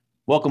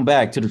Welcome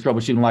back to the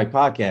Troubleshooting Life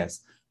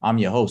podcast. I'm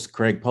your host,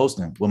 Craig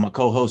Poston, with my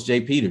co-host,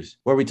 Jay Peters,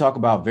 where we talk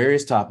about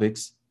various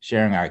topics,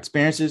 sharing our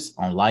experiences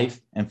on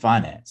life and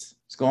finance.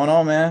 What's going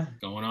on, man?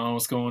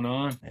 What's going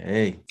on?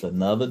 Hey, it's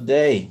another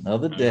day.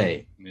 Another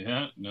day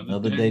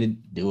day to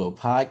do a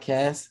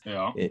podcast.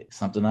 Yeah. It's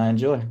something I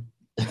enjoy.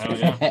 Hell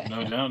yeah.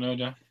 No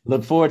doubt.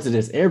 Look forward to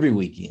this every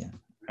weekend.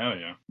 Hell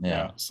yeah.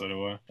 Yeah. So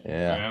do I.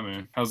 Yeah,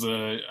 man. I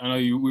know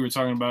we were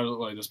talking about it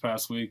like this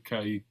past week,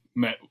 how you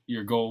met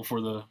your goal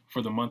for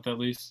the month at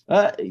least.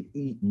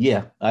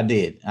 Yeah, I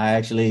did. I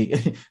actually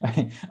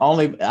I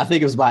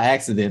think it was by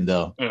accident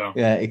though.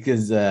 Yeah,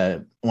 because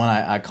when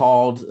I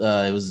called,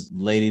 it was a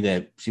lady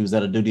that she was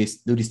at a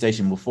duty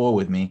station before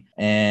with me,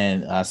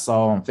 and I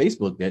saw on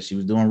Facebook that she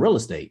was doing real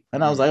estate,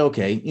 and I was like,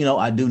 okay,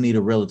 I do need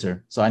a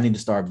realtor, so I need to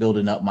start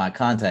building up my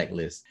contact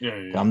list.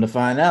 Come to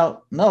find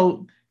out,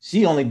 no,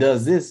 she only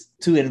does this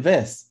to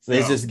invest. So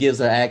it just gives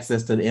her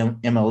access to the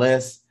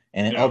MLS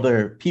and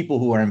other people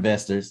who are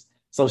investors,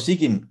 so she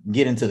can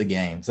get into the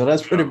game. So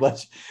that's pretty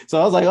much.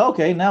 So I was like,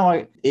 okay, now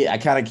I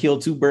kind of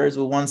killed two birds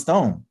with one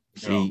stone.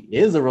 She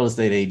is a real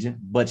estate agent,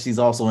 but she's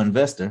also an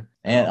investor.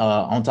 And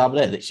on top of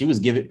that, she was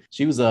giving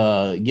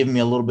me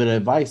a little bit of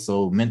advice,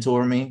 so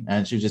mentor me,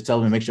 and she was just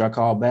telling me make sure I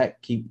call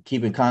back, keep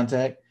in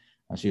contact.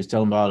 She was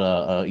telling about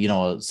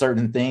a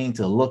certain thing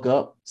to look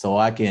up, so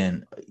I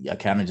kind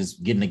of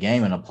just get in the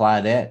game and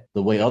apply that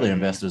the way other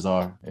investors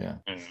are. Yeah.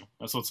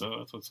 That's what's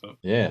up.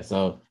 Yeah.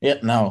 So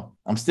no,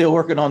 I'm still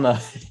working on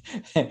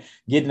the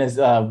getting this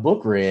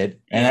book read,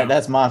 and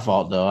that's my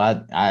fault though.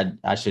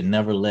 I should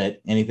never let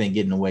anything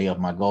get in the way of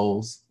my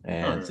goals,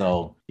 and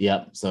so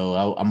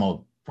I'm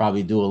gonna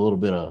probably do a little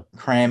bit of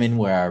cramming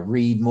where I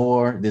read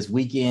more this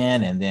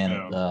weekend, and then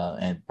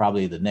and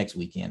probably the next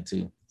weekend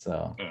too.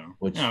 So,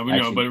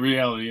 but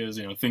reality is,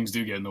 things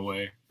do get in the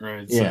way,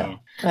 right? Yeah.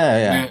 So,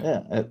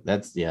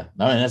 That's I mean,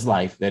 that's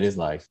life. That is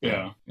life.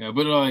 Yeah.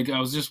 But like,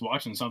 I was just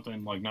watching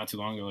something like not too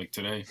long ago, like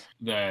today,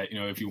 that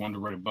if you wanted to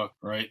write a book,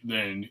 right,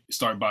 then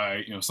start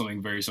by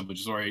something very simple,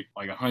 just write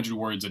like 100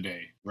 words a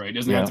day, right? It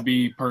doesn't have to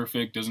be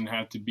perfect, doesn't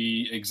have to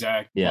be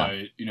exact, but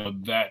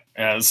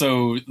that.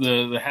 So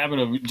the habit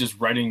of just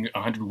writing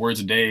 100 words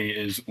a day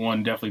is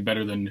definitely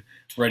better than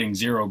writing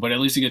 0, but at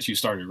least it gets you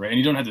started, right? And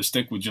you don't have to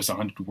stick with just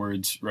 100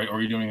 words, right?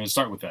 Or you don't even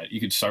start with that. You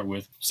could start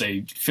with,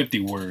 say, 50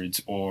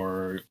 words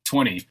or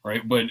 20,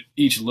 right? But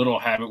each little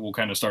habit will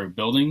kind of start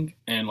building,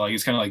 and like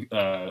it's kind of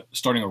like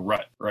starting a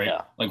rut, right?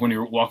 Yeah. Like when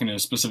you're walking in a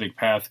specific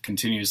path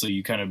continuously,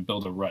 you kind of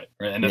build a rut,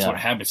 right? And that's what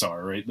habits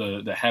are, right?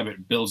 The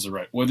habit builds the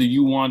rut, whether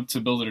you want to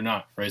build it or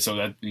not, right? So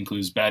that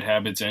includes bad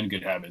habits and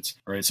good habits,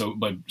 right? So,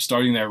 but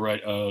starting that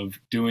rut of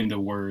doing the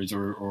words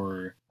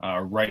or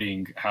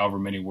writing however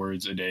many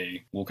words a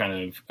day will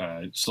kind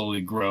of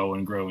slowly grow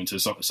into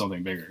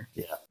something bigger.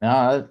 Yeah, no,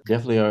 I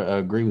definitely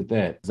agree with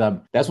that.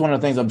 That's one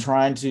of the things I'm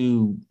trying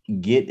to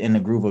get in the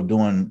groove of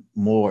doing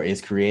more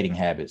is creating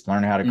habits,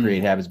 learning how to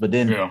create habits. But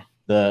then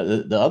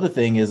the other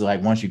thing is,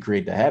 like, once you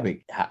create the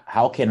habit,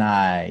 how can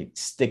I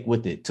stick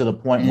with it to the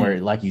point where,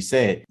 like you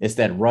said, it's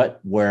that rut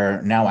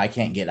where now I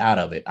can't get out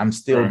of it. I'm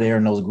still there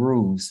in those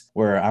grooves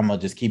where I'm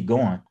gonna just keep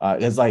going.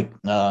 It's like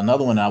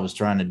another one I was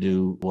trying to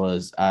do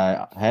was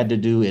I had to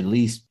do at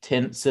least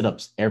 10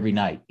 sit-ups every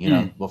night,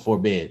 before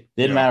bed.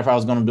 Didn't matter if I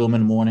was going to do them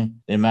in the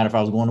morning. Didn't matter if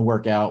I was going to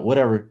work out,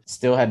 whatever.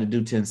 Still had to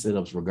do 10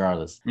 sit-ups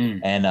regardless.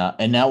 And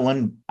that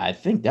one, I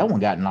think that one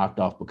got knocked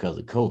off because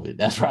of COVID.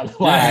 That's probably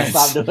why I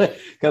stopped doing it.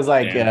 Because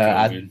I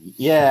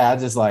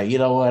just like, you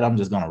know what? I'm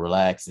just going to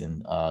relax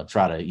and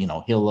try to,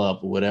 heal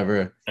up or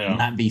whatever,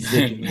 not be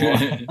sick anymore.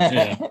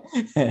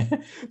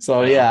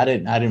 So I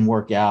didn't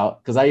work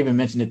out, because I even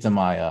mentioned it to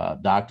my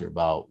doctor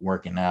about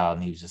working out,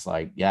 and he was just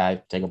like,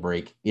 take a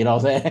break. You know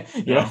what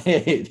I'm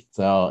saying?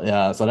 So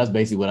that's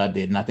basically what I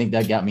did. And I think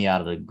that got me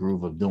out of the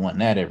groove of doing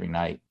that every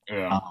night.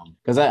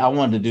 Because I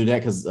wanted to do that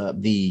because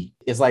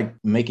it's like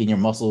making your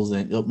muscles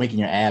and making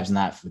your abs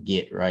not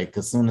forget, right?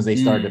 Because as soon as they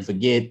start to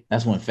forget,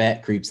 that's when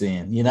fat creeps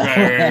in,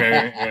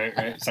 Right.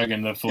 It's like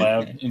in the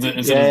flab.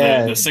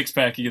 Instead of the six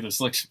pack, you get the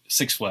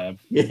six flab.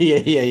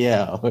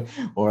 Yeah.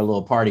 Or a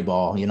little party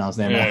ball, you know what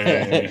I'm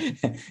saying?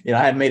 I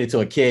hadn't made it to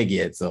a keg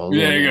yet, so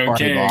there you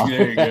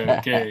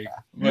go, keg.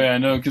 Well,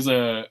 no, because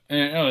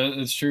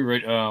it's true,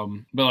 right?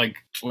 But like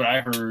what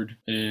I heard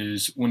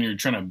is when you're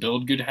trying to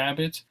build good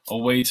habits, a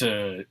way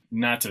to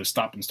not to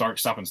stop and start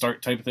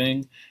type of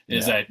thing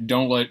is that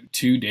don't let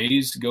 2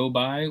 days go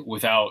by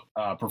without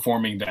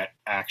performing that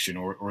action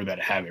or that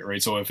habit,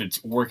 right? So if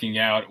it's working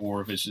out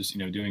or if it's just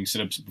doing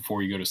sit-ups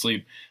before you go to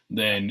sleep,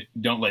 then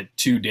don't let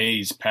 2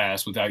 days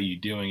pass without you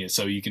doing it,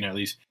 so you can at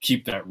least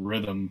keep that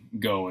rhythm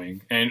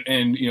going. And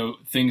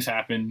things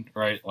happen,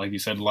 right? Like you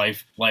said,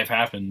 life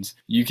happens.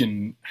 You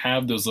can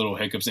have those little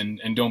hiccups, and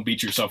don't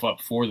beat yourself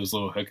up for those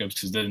little hiccups,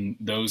 because then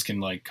those can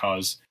like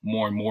cause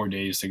more and more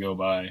days to go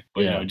by.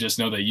 But just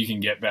know that you can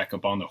get back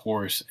up on the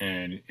horse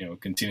and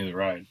continue the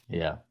ride.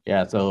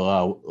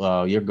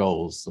 So your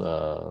goals,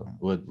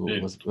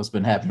 what's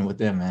been happening with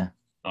them, man?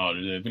 Oh,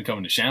 they've been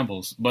coming to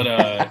shambles.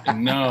 But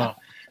no,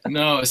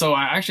 No, so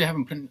I actually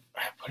haven't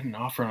put an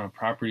offer on a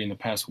property in the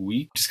past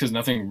week, just because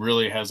nothing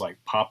really has like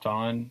popped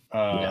on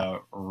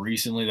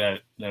recently that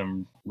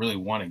I'm really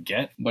want to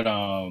get. But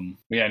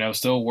yeah, no,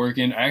 still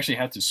working. I actually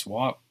had to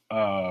swap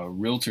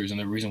realtors, and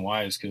the reason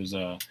why is because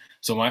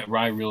so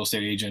my real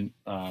estate agent,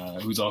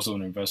 who's also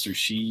an investor,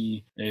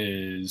 she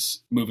is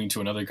moving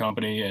to another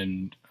company,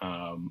 and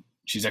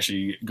she's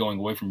actually going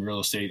away from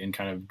real estate and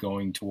kind of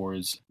going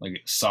towards like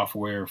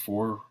software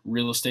for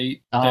real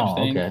estate type of Oh,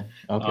 thing.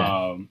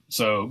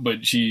 okay.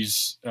 But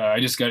she's, I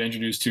just got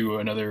introduced to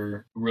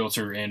another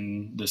realtor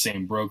in the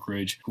same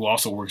brokerage who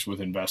also works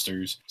with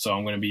investors. So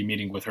I'm going to be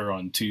meeting with her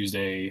on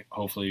Tuesday,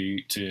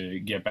 hopefully to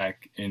get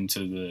back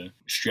into the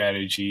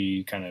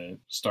strategy, kind of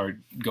start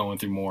going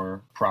through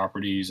more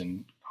properties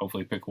and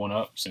hopefully pick one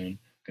up soon.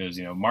 Because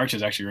March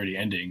is actually already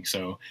ending,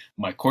 so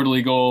my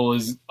quarterly goal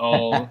is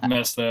all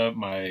messed up.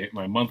 My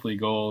monthly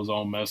goal is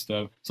all messed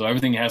up. So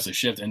everything has to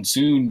shift. And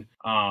soon,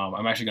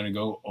 I'm actually going to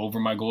go over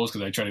my goals,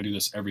 because I try to do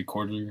this every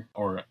quarter,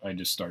 or I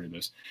just started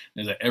this.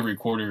 Is that every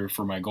quarter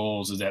for my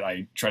goals is that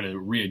I try to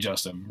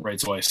readjust them, right?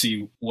 So I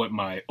see what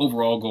my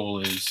overall goal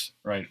is,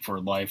 right,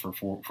 for life or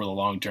for the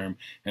long term,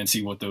 and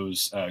see what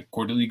those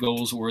quarterly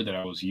goals were that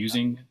I was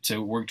using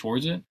to work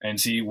towards it, and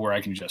see where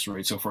I can adjust,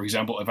 right? So for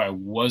example, if I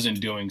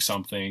wasn't doing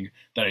something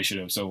that I should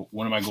have. So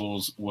one of my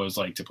goals was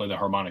like to play the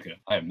harmonica.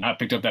 I have not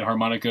picked up that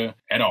harmonica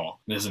at all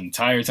this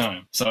entire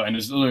time. So, and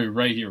it's literally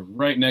right here,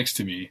 right next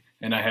to me,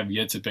 and I have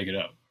yet to pick it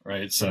up.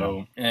 Right.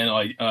 So, and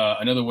like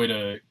another way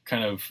to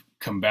kind of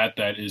combat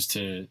that is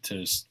to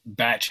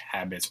batch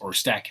habits or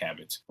stack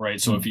habits.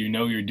 Right. So if you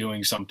know you're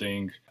doing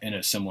something in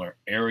a similar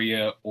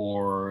area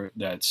or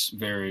that's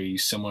very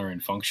similar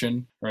in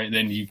function, right,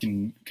 then you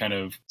can kind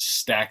of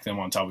stack them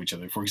on top of each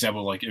other. For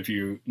example, like if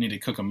you need to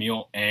cook a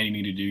meal and you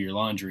need to do your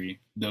laundry,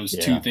 those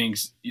two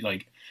things,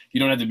 like you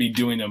don't have to be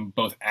doing them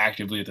both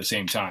actively at the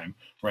same time.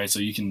 Right. So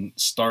you can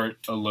start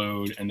a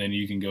load and then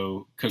you can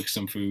go cook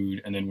some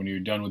food. And then when you're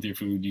done with your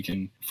food, you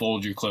can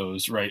fold your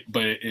clothes. Right.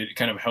 But it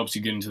kind of helps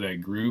you get into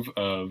that groove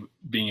of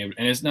being able,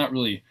 and it's not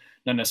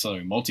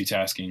necessarily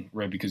multitasking,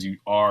 right? Because you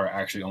are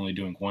actually only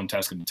doing one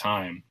task at a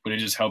time, but it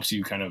just helps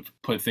you kind of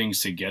put things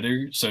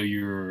together. So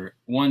you're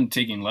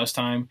taking less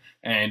time,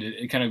 and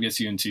it kind of gets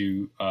you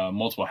into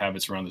multiple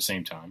habits around the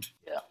same time.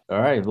 Yeah.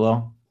 All right.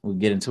 Well, we'll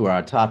get into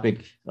our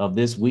topic of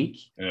this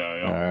week.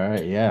 Yeah. All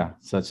right. Yeah.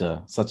 Such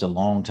a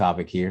long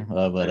topic here.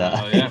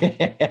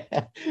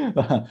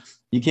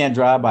 You can't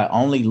drive by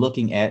only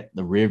looking at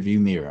the rear view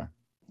mirror.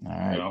 All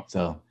right. Yeah.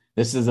 So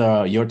this is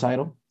your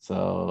title.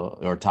 So,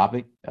 or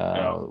topic.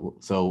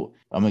 So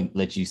I'm gonna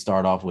let you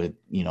start off with,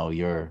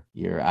 your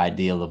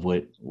ideal of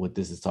what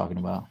this is talking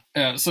about.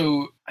 Yeah.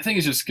 So I think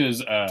it's just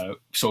because,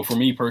 so for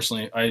me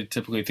personally, I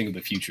typically think of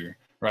the future,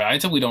 right? I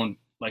typically don't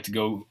like to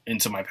go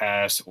into my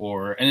past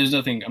and there's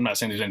nothing, I'm not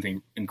saying there's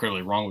anything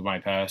incredibly wrong with my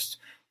past,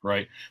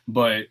 right?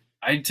 But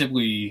I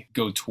typically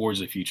go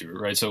towards the future,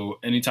 right? So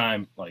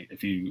anytime, like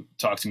if you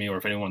talk to me or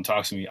if anyone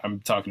talks to me,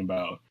 I'm talking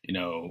about,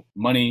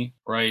 money,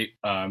 right?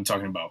 I'm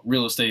talking about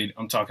real estate.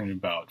 I'm talking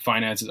about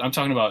finances. I'm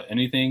talking about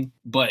anything.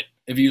 But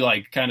if you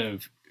like kind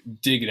of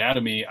dig it out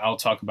of me, I'll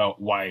talk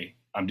about why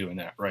I'm doing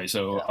that, right?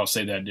 So I'll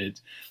say that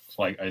it's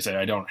like I said,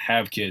 I don't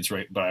have kids,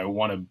 right? But I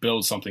want to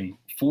build something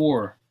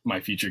for my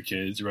future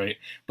kids, right?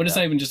 But it's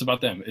not even just about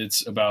them.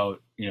 It's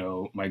about,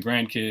 my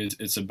grandkids.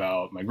 It's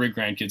about my great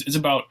grandkids. It's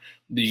about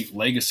the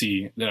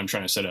legacy that I'm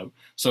trying to set up.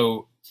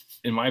 So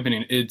in my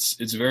opinion,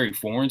 it's very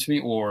foreign to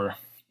me, or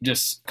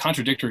just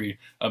contradictory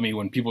of me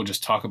when people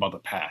just talk about the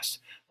past,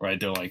 right?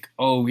 They're like,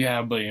 oh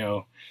yeah, but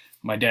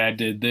my dad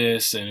did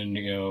this and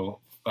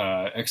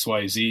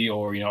XYZ,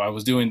 or I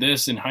was doing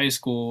this in high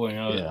school and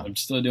I'm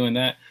still doing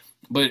that.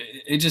 But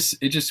it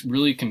just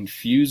really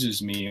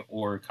confuses me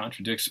or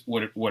contradicts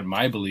what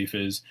my belief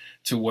is,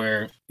 to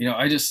where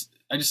I just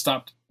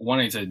stopped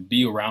wanting to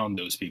be around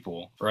those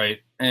people, right?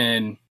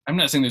 And I'm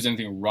not saying there's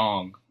anything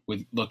wrong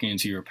with looking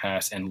into your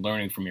past and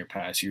learning from your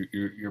past.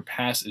 Your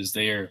past is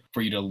there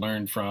for you to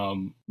learn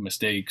from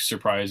mistakes,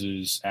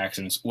 surprises,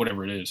 accidents,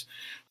 whatever it is.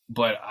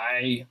 But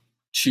I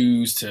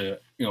choose to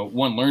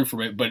learn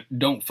from it, but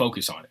don't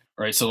focus on it,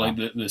 right? So like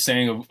the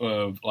saying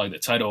of like the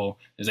title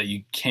is that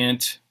you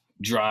can't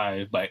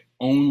drive by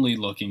only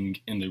looking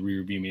in the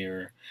rear view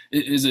mirror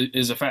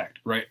is a fact,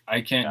 right?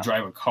 I can't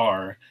drive a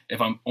car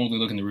if I'm only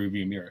looking in the rear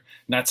view mirror.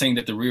 Not saying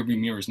that the rear view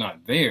mirror is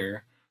not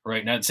there,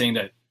 right? Not saying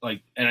that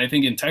and I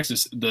think in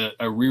Texas,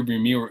 a rear view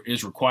mirror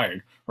is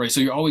required, right? So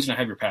you're always going to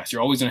have your past.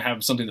 You're always going to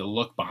have something to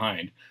look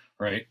behind,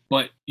 right?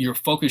 But your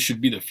focus should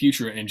be the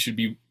future and should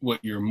be what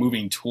you're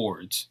moving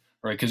towards,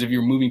 right? Because if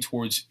you're moving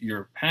towards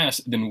your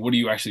past, then what are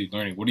you actually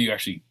learning? What are you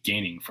actually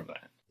gaining from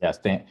that? Yeah,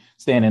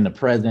 staying in the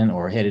present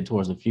or headed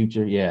towards the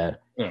future. Yeah.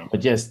 But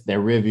just that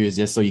rear view is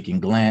just so you can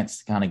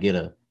glance, kind of get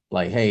a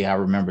hey, I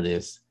remember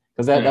this.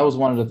 Because that was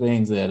one of the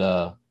things that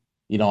I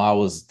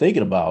was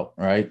thinking about,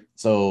 right?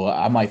 So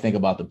I might think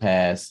about the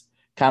past,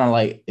 kind of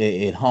like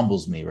it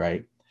humbles me,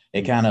 right?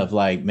 It kind of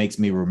like makes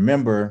me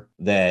remember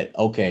that,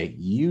 okay,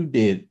 you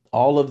did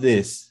all of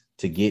this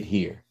to get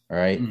here,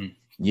 right? Mm-hmm.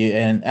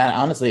 Yeah, and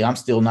honestly, I'm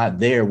still not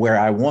there where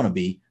I want to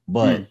be,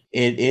 but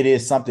it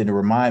is something to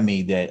remind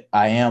me that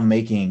I am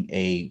making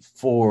a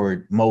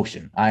forward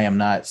motion. I am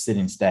not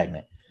sitting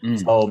stagnant.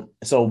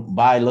 So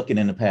by looking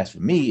in the past for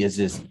me is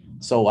just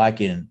so I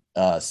can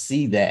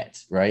see that,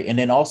 right? And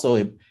then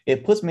also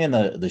it puts me in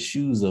the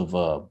shoes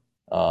of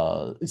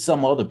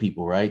some other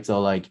people, right?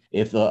 So like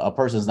if a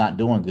person's not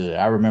doing good,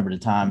 I remember the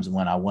times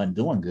when I wasn't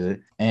doing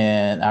good,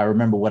 and I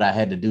remember what I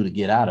had to do to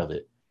get out of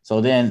it. So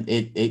then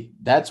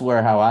that's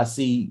where how I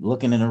see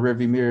looking in the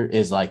rearview mirror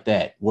is like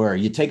that, where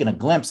you're taking a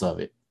glimpse of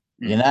it.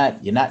 You're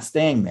not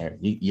staying there.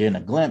 You're in a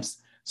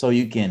glimpse, so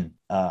you can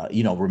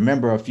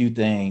remember a few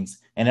things.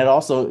 And it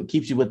also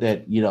keeps you with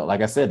that,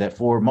 like I said, that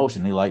forward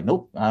motion. You're like,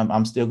 nope,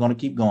 I'm still going to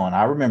keep going.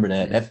 I remember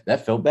that.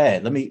 That felt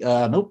bad. Let me,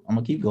 nope, I'm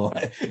gonna keep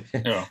going.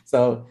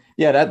 So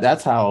yeah,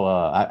 that's how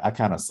I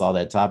kind of saw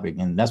that topic,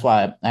 and that's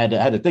why I had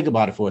to think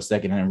about it for a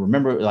second and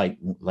remember,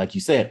 like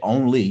you said,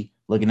 only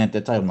looking at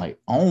that title, like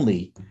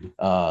only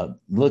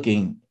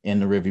looking in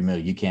the rearview mirror,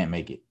 you can't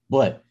make it.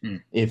 But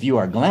if you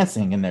are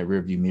glancing in that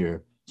rearview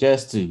mirror,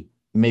 just to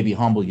maybe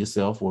humble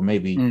yourself, or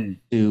maybe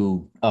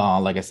to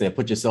like I said,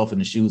 put yourself in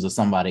the shoes of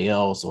somebody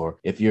else, or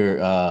if you're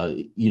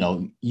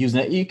using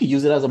it, you could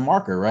use it as a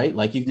marker, right?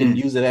 Like you can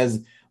use it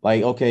as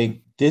like,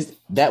 okay,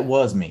 that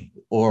was me,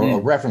 or a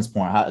reference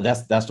point.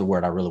 That's the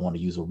word I really want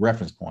to use, a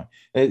reference point.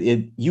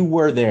 You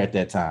were there at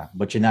that time,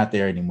 but you're not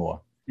there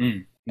anymore.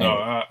 No,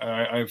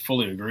 I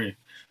fully agree.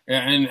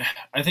 And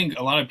I think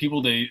a lot of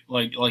people, they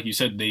like you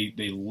said,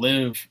 they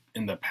live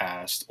in the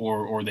past,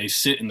 or they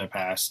sit in the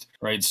past,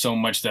 right? So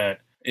much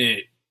that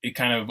it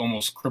kind of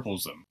almost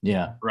cripples them.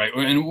 Yeah. Right.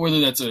 And whether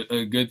that's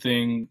a good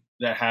thing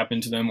that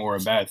happened to them or a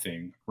bad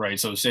thing, right?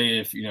 So say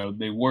if,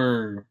 they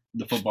were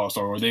the football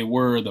star, or they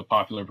were the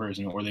popular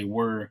person, or they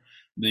were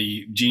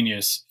the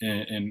genius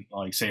in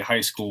like say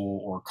high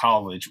school or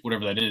college,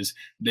 whatever that is,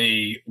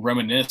 they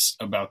reminisce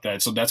about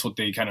that. So that's what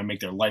they kind of make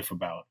their life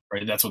about,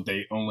 right? That's what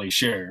they only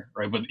share,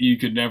 right? But you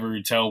could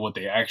never tell what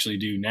they actually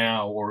do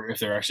now, or if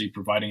they're actually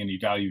providing any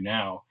value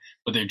now,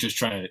 but they're just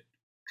trying to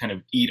kind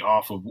of eat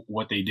off of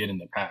what they did in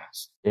the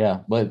past. Yeah,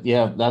 but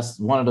yeah, that's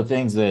one of the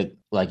things that,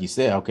 like you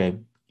said, okay,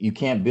 you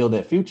can't build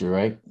that future,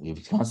 right? If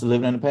you're constantly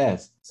living in the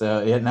past. So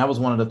and that was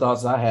one of the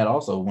thoughts I had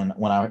also when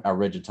I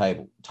read your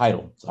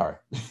title. Sorry.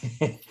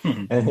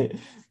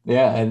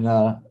 Yeah,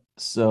 and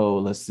so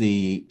let's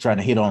see, trying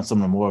to hit on some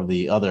of the more of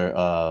the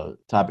other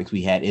topics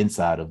we had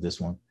inside of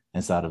this one,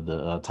 inside of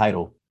the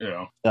title.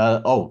 Yeah.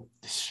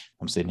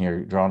 I'm sitting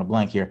here drawing a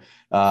blank here.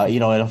 And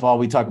if all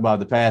we talk about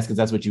the past, because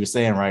that's what you were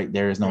saying, right?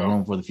 There is no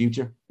room for the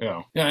future.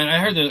 Yeah. Yeah. And I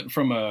heard that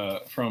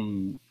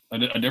from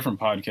a different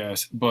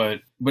podcast,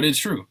 but it's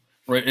true,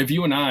 right? If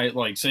you and I,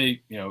 like,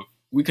 say,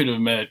 we could have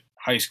met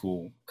high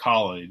school,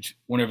 college,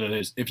 whenever it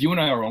is. If you and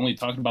I are only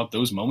talking about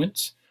those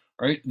moments,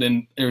 right,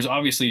 then there's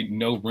obviously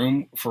no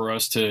room for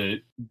us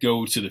to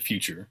go to the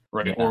future,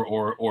 right? Yeah.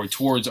 Or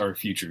towards our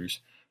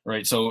futures,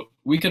 right? So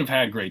we could have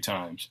had great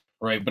times,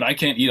 right? But I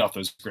can't eat off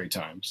those great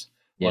times.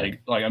 Yeah.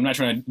 Like I'm not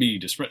trying to be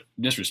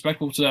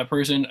disrespectful to that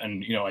person,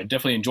 and I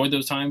definitely enjoyed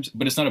those times,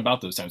 but it's not about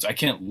those times. I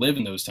can't live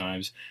in those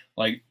times.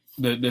 Like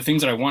the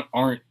things that I want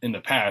aren't in the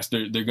past;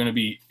 they're going to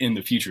be in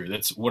the future.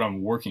 That's what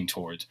I'm working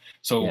towards.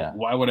 So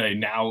why would I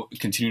now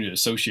continue to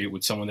associate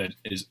with someone that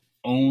is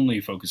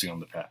only focusing on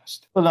the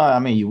past? Well, no, I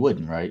mean you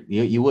wouldn't, right?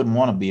 You wouldn't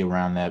want to be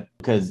around that,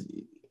 because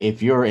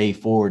if you're a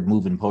forward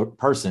moving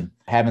person,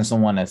 having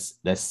someone that's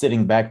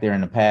sitting back there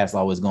in the past,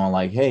 always going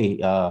like, "Hey,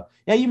 yeah,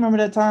 you remember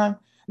that time?"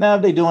 Now,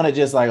 if they're doing it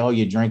just like, oh,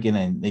 you're drinking,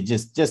 and they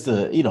just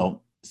to,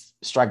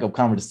 strike up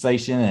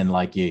conversation, and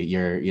like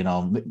you're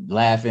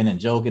laughing and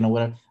joking or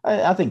whatever,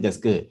 I think that's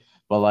good.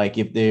 But like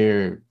if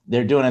they're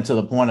doing it to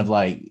the point of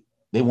like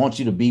they want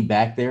you to be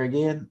back there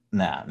again,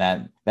 nah,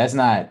 that's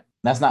not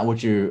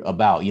what you're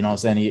about. You know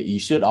what I'm saying? You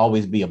should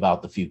always be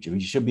about the future. You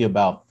should be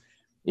about,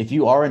 if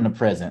you are in the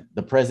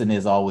present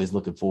is always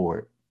looking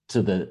forward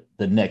to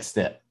the next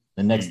step,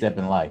 in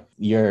life.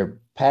 Your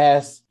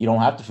past, you don't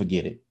have to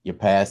forget it. Your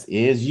past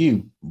is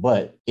you,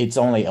 but it's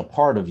only a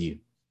part of you.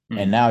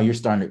 And now you're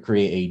starting to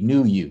create a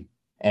new you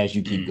as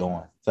you keep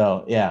going.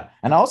 So, yeah.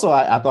 And also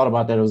I thought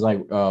about that. It was like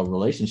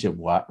relationship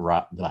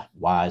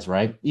wise,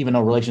 right? Even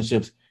though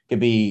relationships could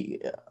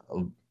be,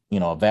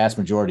 a vast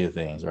majority of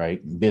things,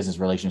 right? Business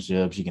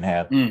relationships, you can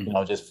have,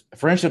 just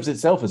friendships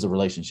itself is a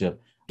relationship.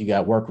 You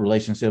got work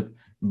relationship,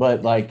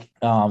 but like,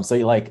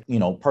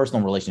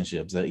 personal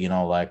relationships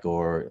that,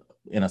 or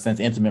in a sense,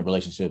 intimate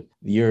relationship,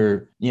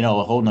 you're,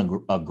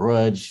 holding a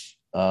grudge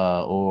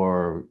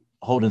or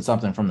holding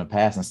something from the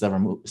past instead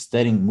of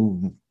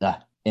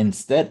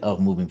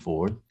moving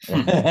forward.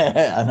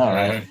 I know,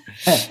 right?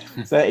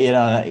 So,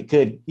 it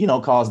could,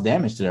 cause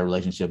damage to their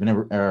relationship,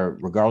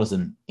 and regardless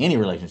in any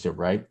relationship,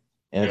 right?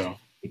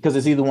 Because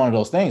it's either one of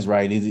those things,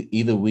 right?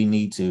 Either we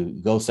need to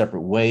go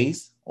separate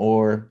ways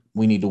or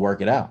we need to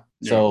work it out.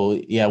 Yeah.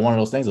 So, one of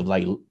those things of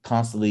like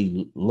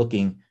constantly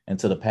looking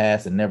into the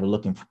past and never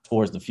looking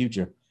towards the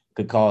future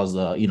could cause,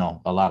 a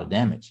lot of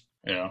damage.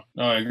 Yeah,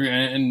 no, I agree.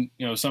 And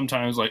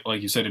sometimes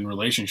like you said, in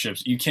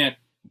relationships, you can't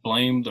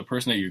blame the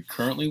person that you're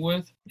currently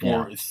with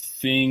for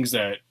things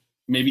that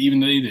maybe even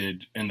they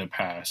did in the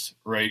past,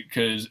 right?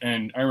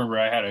 And I remember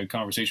I had a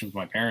conversation with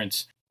my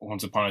parents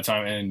once upon a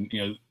time,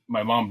 and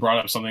my mom brought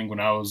up something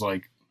when I was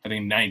like, I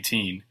think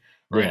 19,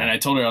 right? And I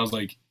told her, I was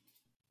like,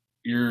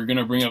 "You're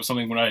gonna bring up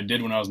something when I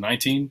did when I was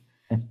 19?"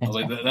 I was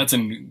like, "That's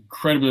an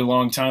incredibly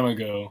long time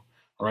ago,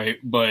 right?"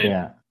 But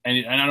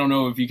and I don't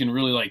know if you can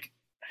really like.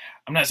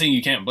 I'm not saying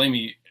you can't blame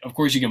me. Of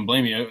course, you can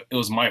blame me. It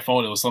was my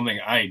fault. It was something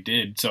I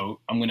did,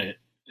 so I'm gonna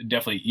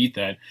definitely eat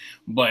that.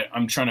 But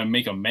I'm trying to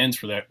make amends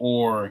for that,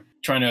 or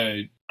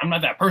I'm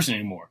not that person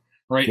anymore,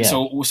 right? Yeah.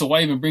 So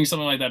why even bring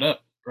something like that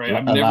up, right?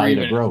 I've never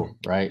even to grow,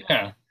 right?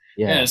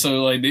 Yeah.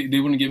 So like they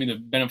wouldn't give me the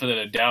benefit of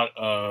the doubt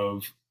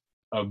of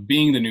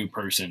being the new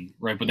person,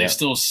 right? But they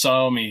still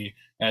saw me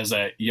as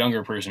that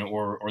younger person,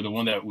 or the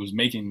one that was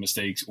making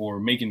mistakes or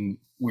making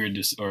weird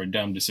or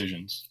dumb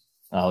decisions.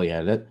 Oh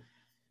yeah,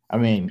 I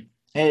mean,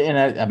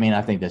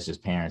 I think that's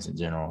just parents in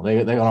general.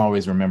 They're gonna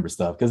always remember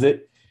stuff because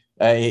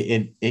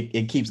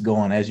it keeps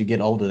going as you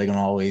get older. They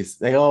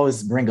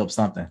always bring up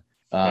something.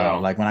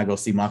 Like when I go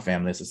see my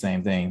family, it's the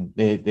same thing.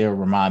 They'll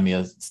remind me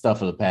of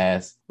stuff of the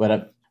past.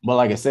 But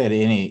like I said,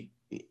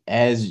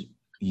 as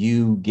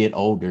you get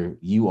older,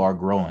 you are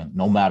growing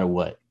no matter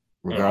what.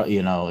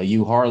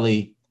 You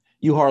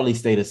hardly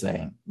stay the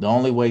same. The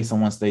only way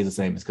someone stays the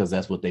same is because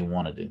that's what they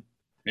want to do.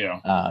 Yeah.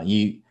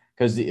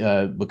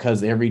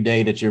 Because every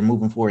day that you're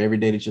moving forward, every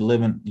day that you're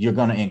living, you're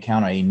going to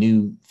encounter a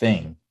new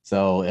thing.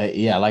 So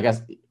like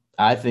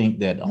I think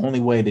that the only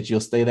way that you'll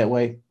stay that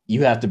way,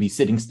 you have to be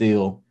sitting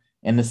still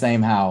in the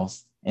same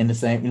house,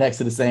 next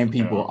to the same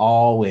people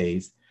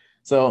always.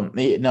 So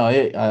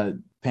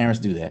parents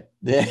do that.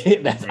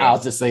 I'll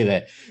just say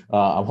that.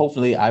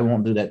 Hopefully I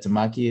won't do that to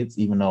my kids,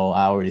 even though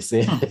I already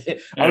said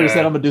I'm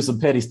gonna do some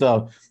petty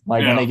stuff.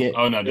 Like when they get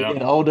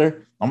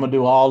older, I'm gonna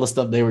do all the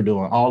stuff they were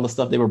doing, all the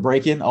stuff they were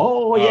breaking. I'm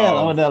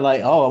gonna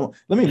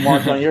let me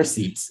mark on your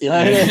seats.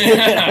 let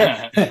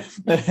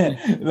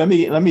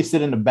me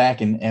sit in the back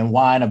and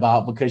whine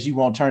about because you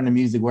won't turn the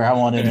music where I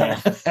want it.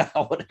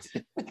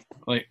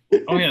 Like,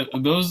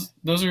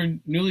 those are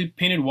newly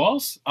painted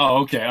walls.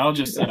 Oh, okay. I'll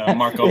just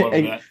mark all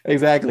over that.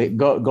 Exactly.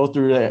 Go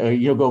through that.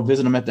 You'll go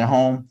visit them at their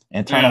home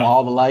and turn on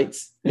all the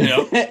lights.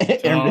 Yeah.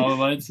 Turn on all the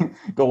lights.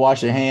 Go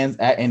wash your hands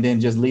and then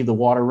just leave the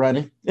water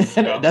running.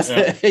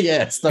 Stuff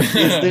kids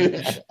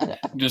do.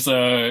 Just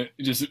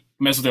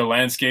mess with their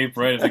landscape,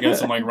 right? If they got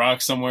some like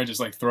rocks somewhere, just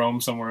like throw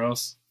them somewhere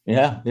else.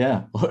 Yeah.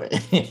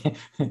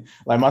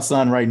 Like my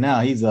son right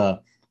now, he's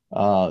the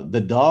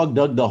dog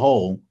dug the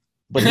hole.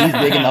 But he's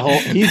digging the hole.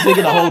 He's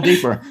digging the hole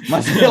deeper.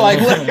 Like,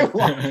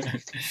 what?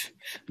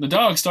 The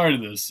dog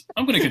started this.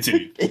 I'm going to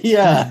continue.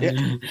 Yeah.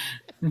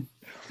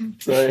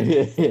 So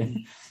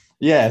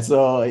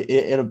So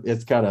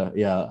it's kind of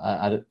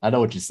I know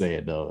what you're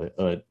saying though.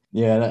 But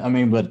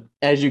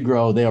as you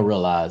grow, they'll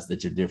realize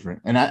that you're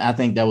different, and I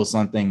think that was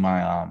something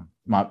my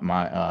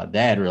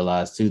dad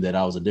realized too, that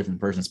I was a different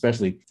person,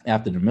 especially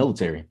after the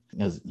military,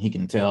 because he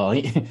can tell.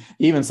 He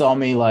even saw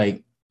me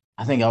like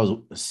I think I was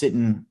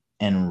sitting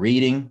and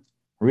reading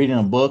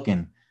a book,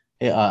 and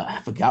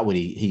I forgot what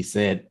he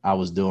said I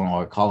was doing,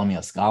 or calling me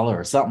a scholar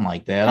or something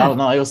like that. I don't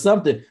know. It was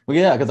something. Well,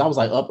 yeah, because I was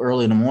like up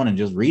early in the morning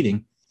just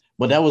reading.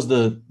 But that was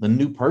the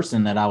new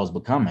person that I was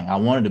becoming. I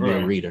wanted to be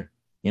a reader.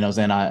 You know what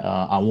I'm saying?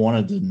 I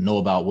wanted to know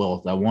about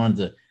wealth. I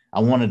wanted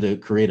to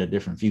create a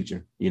different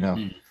future,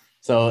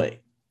 So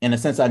in a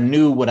sense, I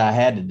knew what I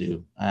had to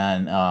do.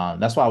 And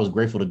that's why I was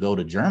grateful to go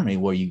to Germany,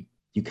 where you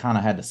kind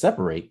of had to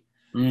separate.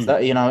 So,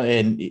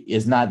 and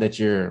it's not that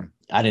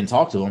I didn't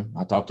talk to him.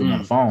 I talked to him on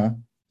the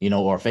phone,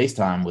 or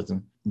FaceTime with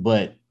him.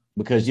 But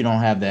because you don't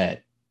have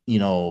that,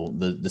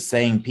 the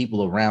same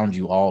people around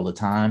you all the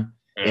time,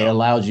 it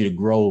allows you to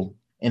grow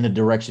in the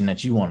direction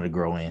that you wanted to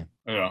grow in.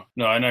 Yeah,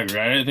 no, I agree.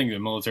 I think the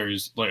military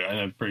is like,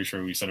 and I'm pretty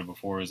sure we said it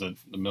before, is that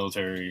the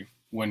military,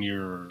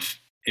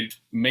 it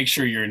makes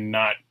sure you're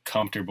not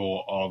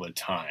comfortable all the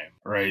time,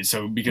 right?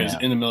 So because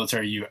in the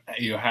military,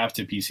 you have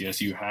to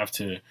PCS, you have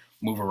to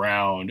move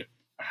around,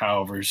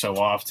 however so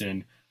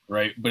often,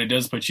 right? But it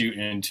does put you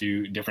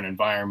into different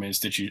environments,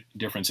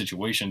 different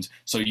situations.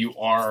 So you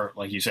are,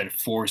 like you said,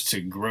 forced to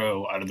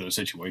grow out of those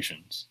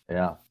situations.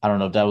 Yeah. I don't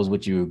know if that was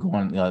what you were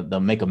going to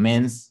make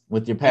amends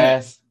with your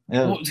past.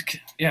 Yeah. Well,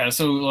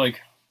 so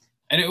like,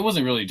 and it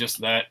wasn't really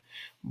just that,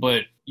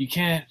 but you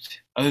can't,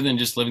 other than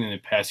just living in the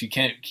past, you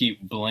can't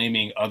keep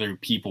blaming other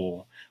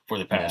people for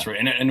the past, right?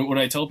 And what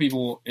I tell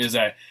people is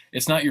that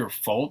it's not your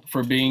fault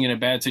for being in a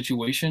bad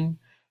situation,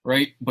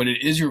 right? But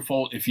it is your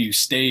fault if you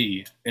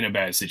stay in a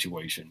bad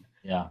situation.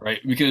 Yeah. Right.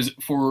 Because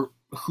for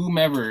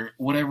whomever,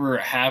 whatever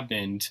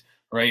happened,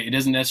 right, it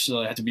doesn't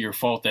necessarily have to be your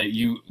fault that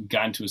you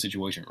got into a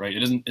situation, right?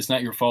 It's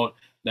not your fault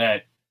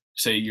that,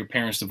 say, your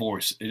parents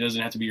divorced. It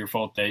doesn't have to be your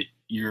fault that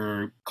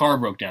your car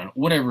broke down,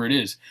 whatever it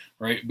is,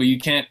 right? But you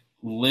can't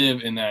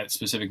live in that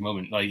specific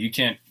moment. Like, you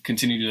can't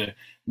continue to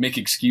make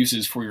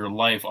excuses for your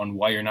life on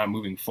why you're not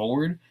moving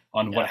forward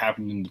on what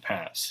happened in the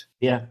past.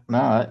 Yeah,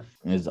 no,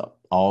 it's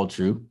all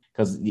true.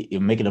 Because you're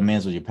making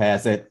amends with your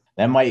past, that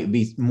might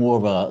be more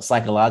of a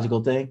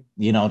psychological thing,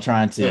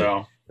 trying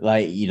to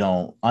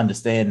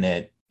understand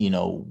that,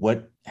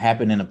 what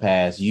happened in the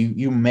past.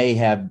 You may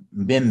have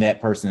been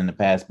that person in the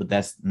past, but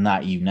that's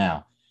not you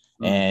now.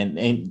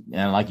 And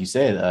like you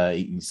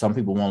said, some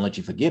people won't let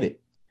you forget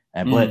it.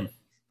 But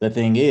the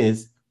thing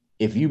is,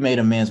 if you made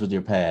amends with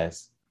your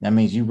past, that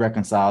means you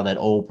reconcile that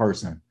old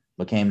person,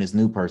 became this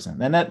new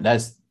person. And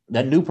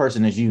that new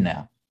person is you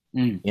now.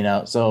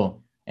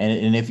 So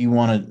and if you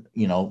want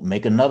to,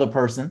 make another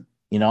person,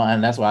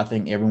 and that's why I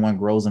think everyone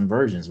grows in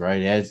versions,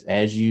 right?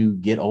 As you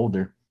get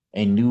older,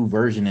 a new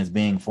version is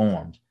being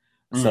formed.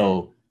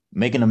 So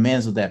making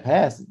amends with that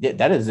past,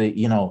 that is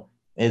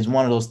is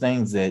one of those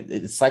things that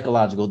it's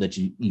psychological, that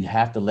you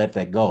have to let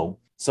that go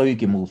so you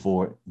can move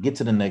forward, get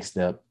to the next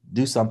step,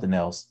 do something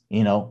else,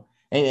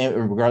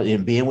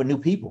 and being with new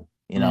people,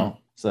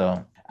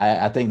 So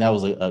I think that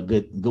was a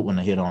good one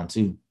to hit on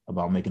too,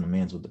 about making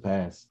amends with the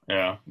past.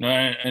 Yeah. No,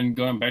 and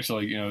going back to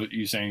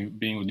you saying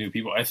being with new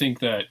people, I think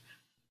that,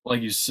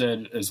 like you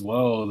said as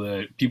well,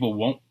 that people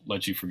won't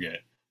let you forget.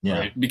 Yeah.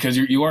 Right? Because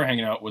you are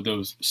hanging out with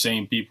those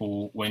same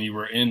people when you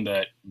were in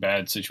that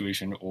bad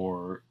situation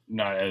or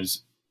not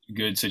as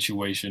good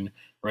situation,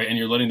 right? And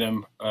you're letting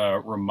them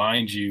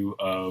remind you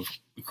of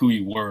who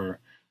you were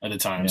at the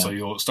time. Yeah. So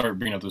you'll start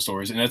bringing up those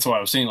stories. And that's why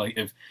I was saying, like,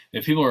 if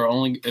the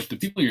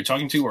people you're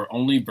talking to are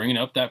only bringing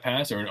up that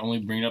past or only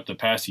bringing up the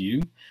past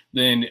you,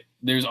 then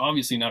there's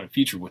obviously not a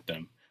future with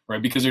them,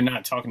 right? Because they're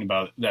not talking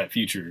about that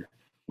future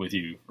with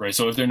you, right?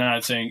 So if they're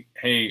not saying,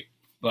 hey,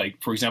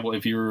 like, for example,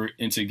 if you're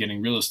into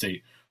getting real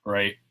estate,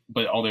 right,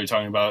 but all they're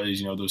talking about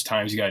is, those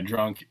times you got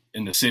drunk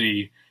in the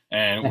city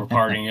and we're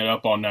partying it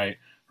up all night,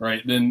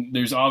 right, then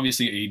there's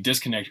obviously a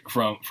disconnect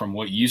from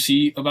what you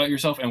see about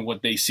yourself and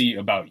what they see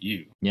about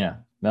you. Yeah,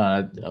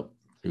 no,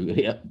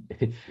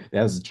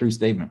 that's a true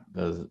statement.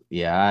 Because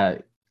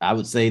I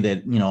would say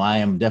that, I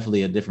am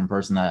definitely a different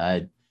person.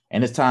 And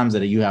it's times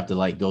that you have to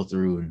like go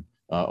through and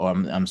or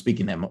I'm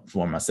speaking that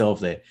for myself,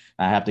 that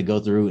I have to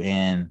go through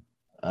and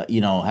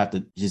have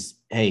to just,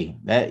 hey,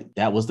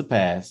 that was the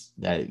past,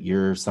 that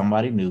you're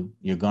somebody new.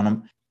 You're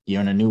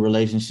in a new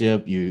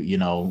relationship.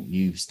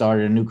 You've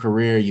started a new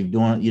career.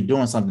 You're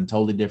doing something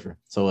totally different.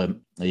 So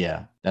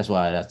that's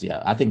why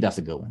I think that's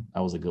a good one.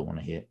 That was a good one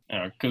to hit.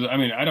 Yeah, because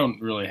I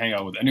don't really hang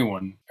out with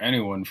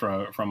anyone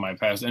from my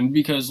past, and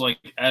because like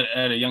at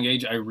a young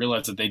age I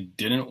realized that they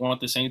didn't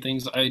want the same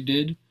things I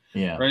did.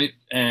 Yeah. Right.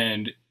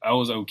 And I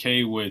was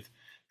okay with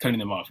cutting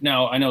them off.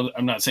 Now, I know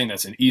I'm not saying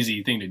that's an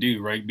easy thing to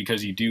do, right?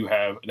 Because you do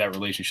have that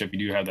relationship,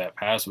 you do have that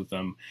past with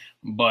them,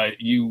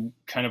 but you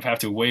kind of have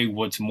to weigh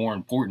what's more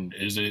important.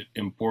 Is it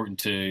important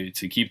to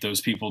keep those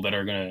people that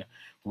are going to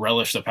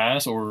relish the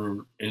past,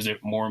 or is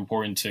it more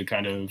important to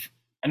kind of,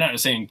 I'm not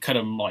saying cut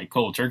them like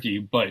cold turkey,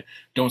 but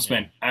don't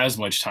spend as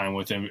much time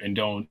with them and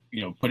don't,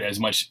 put as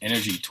much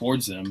energy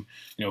towards them,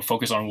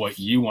 focus on what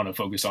you want to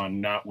focus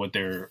on, not what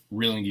they're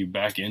reeling you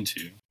back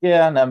into.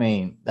 Yeah. And I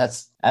mean,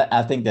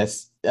 I think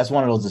that's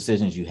one of those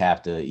decisions you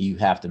have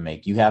to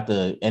make. You have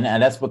to, and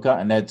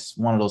that's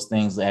one of those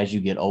things, as you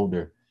get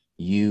older,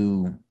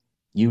 you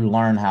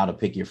learn how to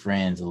pick your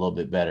friends a little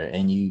bit better.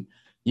 And you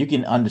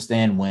can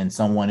understand when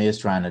someone is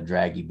trying to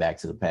drag you back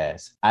to the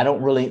past. I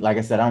don't really, like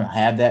I said, I don't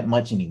have that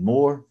much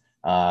anymore.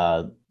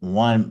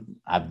 One,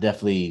 I've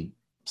definitely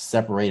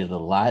separated a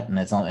lot, and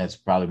it's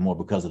probably more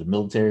because of the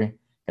military,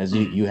 because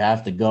you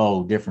have to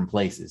go different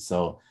places.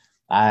 So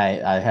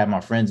I have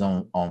my friends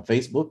on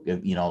Facebook,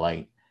 like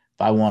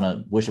if I want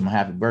to wish them a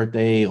happy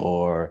birthday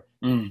or,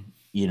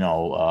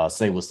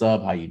 say what's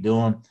up, how you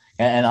doing?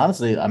 And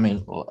honestly, I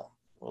mean,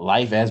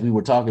 life, as we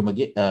were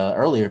talking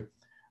earlier,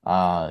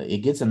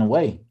 it gets in the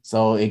way.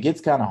 So it gets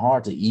kind of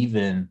hard to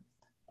even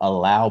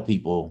allow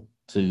people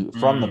to,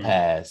 from the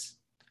past,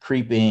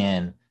 creep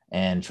in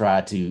and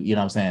try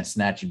to,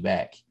 snatch you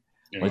back.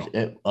 Yeah. Which,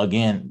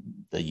 again,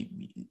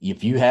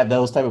 if you have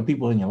those type of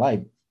people in your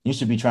life, you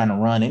should be trying to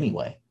run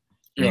anyway.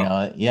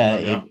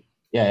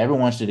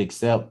 Everyone should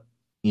accept,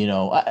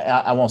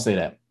 I won't say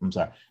that. I'm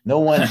sorry. No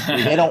one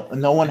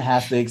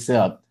has to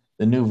accept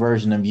the new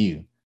version of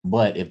you.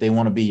 But if they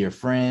want to be your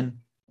friend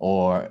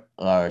or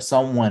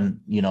someone,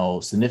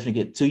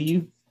 significant to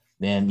you,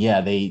 then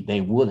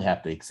they would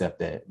have to accept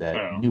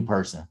that new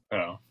person.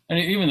 Yeah. And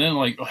even then,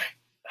 like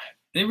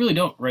they really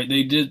don't, right?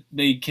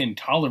 They can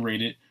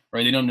tolerate it,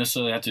 right? They don't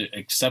necessarily have to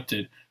accept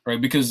it, right?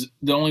 Because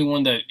the only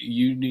one that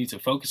you need to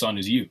focus on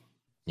is you.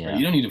 Yeah. Right?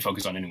 You don't need to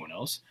focus on anyone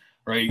else,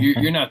 right?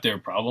 You're not their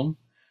problem,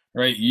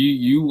 right?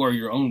 You are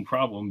your own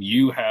problem.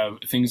 You have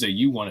things that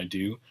you want to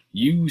do.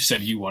 You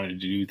said you wanted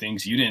to do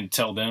things. You didn't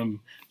tell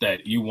them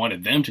that you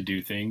wanted them to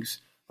do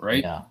things,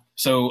 right? Yeah.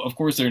 So of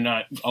course they're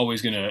not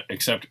always going to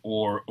accept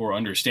or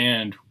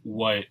understand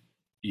what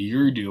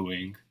you're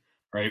doing,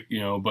 right?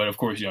 But of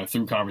course,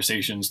 through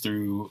conversations,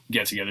 through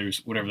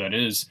get-togethers, whatever that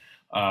is,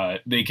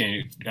 they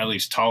can at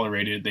least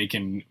tolerate it. They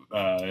can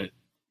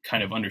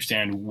kind of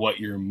understand what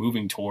you're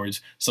moving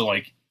towards. So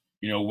like,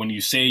 when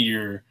you say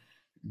you're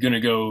going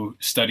to go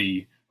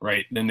study,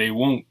 right, then they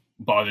won't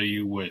bother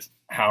you with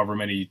however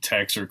many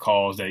texts or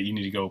calls that you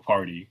need to go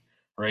party,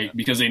 right?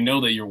 Because they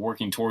know that you're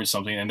working towards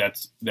something, and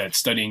that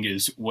studying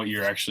is what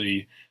you're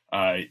actually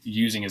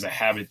using as a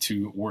habit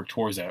to work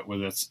towards that,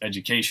 whether that's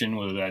education,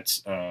 whether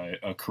that's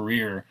a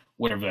career,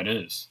 whatever that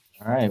is.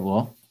 All right.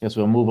 Well, guess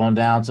we'll move on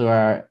down to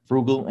our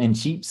frugal and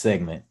cheap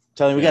segment.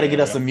 Tell me, we got to get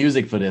us some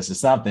music for this or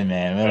something,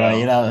 man.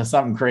 Like,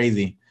 something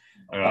crazy.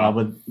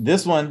 But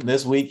this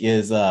week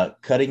is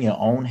cutting your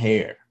own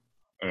hair.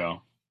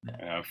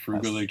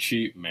 Frugally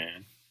cheap,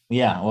 man.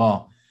 Yeah.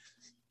 Well,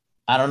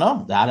 I don't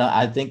know.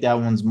 I think that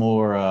one's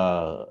more.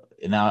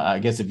 Now, I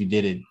guess if you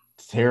did it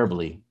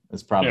terribly,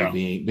 it's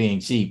probably being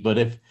cheap. But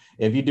if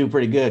you do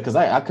pretty good, because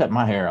I cut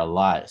my hair a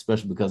lot,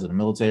 especially because of the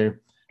military.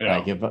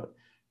 Like if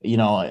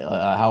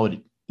how it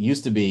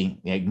used to be,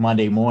 like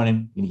Monday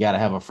morning, you got to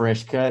have a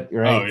fresh cut,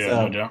 right? Oh yeah,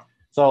 no doubt.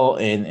 So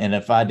and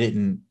if I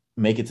didn't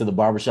make it to the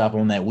barbershop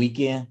on that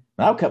weekend,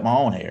 I'll cut my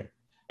own hair.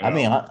 Yeah. I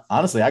mean,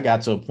 honestly, I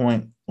got to a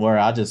point where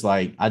I just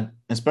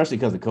especially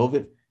because of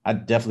COVID, I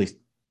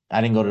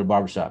didn't go to the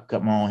barbershop,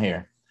 cut my own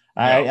hair.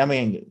 I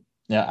mean,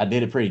 I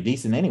did it pretty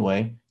decent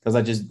anyway, because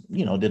I just,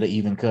 did an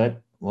even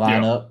cut,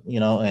 line up,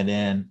 and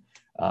then,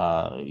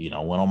 went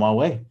on my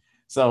way.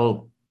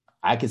 So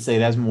I could say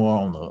that's more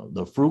on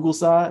the frugal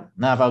side.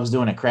 Now, if I was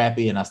doing it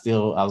crappy and I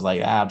was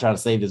like, I'm trying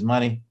to save this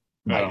money,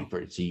 might be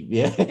pretty cheap.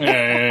 Yeah.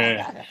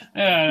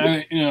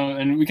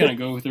 And we kind of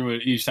go through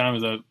it each time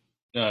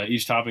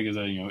each topic is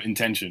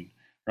intention,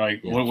 right?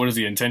 Yeah. What is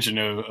the intention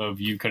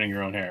of you cutting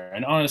your own hair?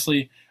 And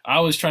honestly,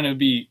 I was trying to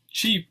be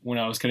cheap when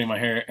I was cutting my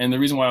hair. And the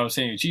reason why I was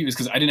saying cheap is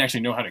because I didn't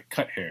actually know how to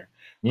cut hair,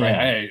 right?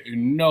 I had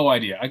no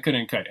idea. I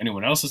couldn't cut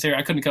anyone else's hair.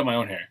 I couldn't cut my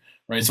own hair,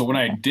 right? So when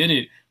I did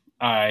it,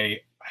 I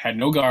had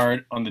no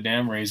guard on the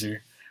damn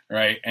razor,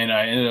 right? And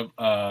I ended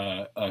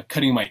up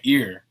cutting my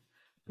ear,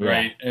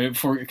 right?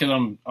 Because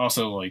I'm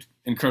also like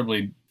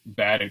incredibly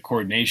bad at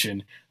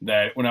coordination,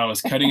 that when I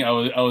was cutting, I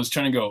was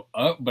trying to go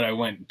up, but I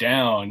went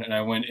down and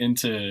I went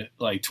into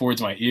like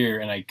towards my ear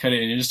and I cut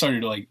it, and it just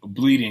started like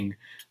bleeding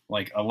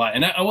like a lot.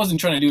 And I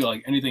wasn't trying to do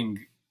like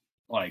anything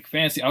like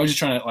fancy. I was just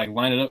trying to like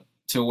line it up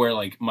to where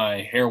like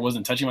my hair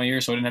wasn't touching my ear,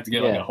 so I didn't have to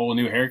get like a whole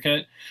new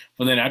haircut.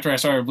 But then after I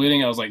started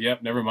bleeding, I was like,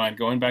 yep, never mind,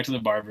 going back to the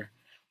barber.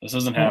 This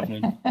isn't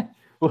happening.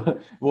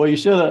 Well, you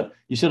should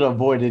have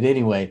avoided it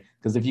anyway,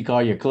 because if you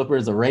call your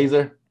clippers a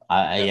razor, So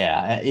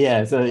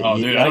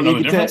dude, I don't know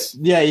the difference.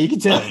 You can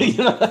tell.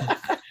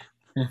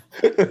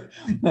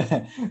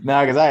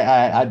 No, because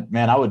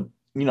I would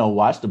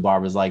watch the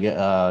barbers, like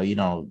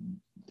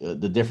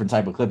the different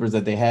type of clippers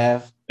that they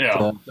have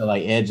to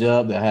like edge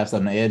up. They'll have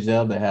something to edge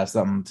up. They have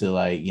something to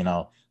like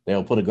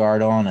they'll put a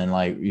guard on and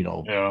like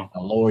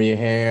lower your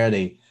hair.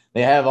 They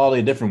have all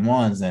the different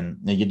ones and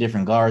your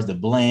different guards to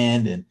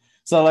blend, and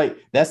so like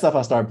that stuff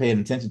I started paying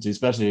attention to,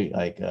 especially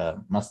like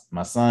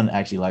my son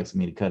actually likes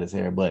me to cut his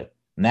hair, but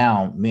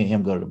now me and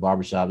him go to the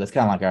barbershop. That's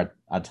kind of like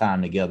our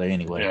time together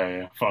anyway.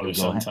 Yeah.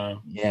 Father-son time.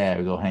 Yeah,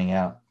 we go hang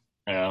out.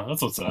 Yeah,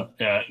 that's what's up.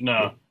 Yeah,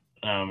 no.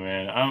 Oh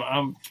man.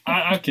 I'm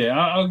okay.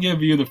 I'll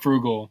give you the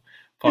frugal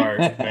part,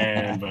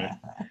 man, but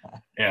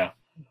yeah.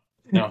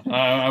 No,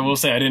 I will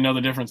say I didn't know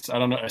the difference.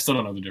 I still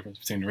don't know the difference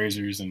between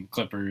razors and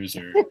clippers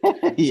or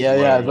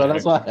but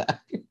that's why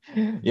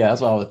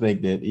that's why I would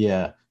think that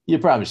you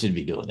probably shouldn't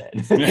be doing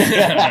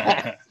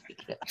that.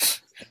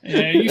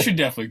 Yeah, you should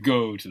definitely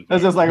go to the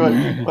That's just like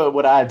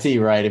with IT,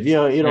 right? If you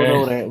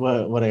don't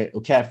know what a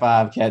Cat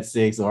 5, Cat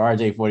 6, or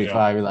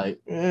RJ45, you're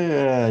like,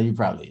 you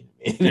probably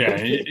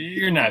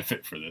you're not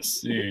fit for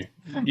this.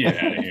 Get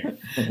out of here.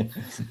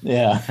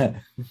 Yeah.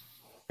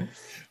 All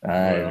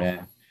right,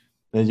 man.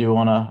 Did you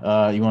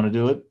wanna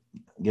do it?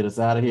 Get us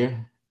out of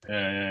here?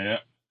 Yeah.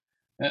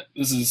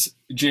 This is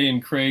Jay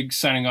and Craig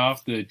signing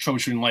off the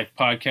Troubleshooting Life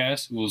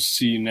podcast. We'll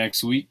see you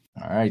next week.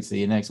 All right, see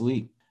you next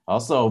week.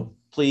 Also,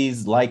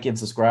 please like and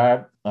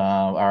subscribe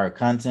our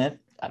content.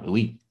 I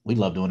mean, we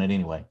love doing it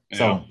anyway.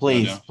 So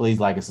please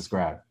like and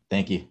subscribe.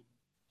 Thank you.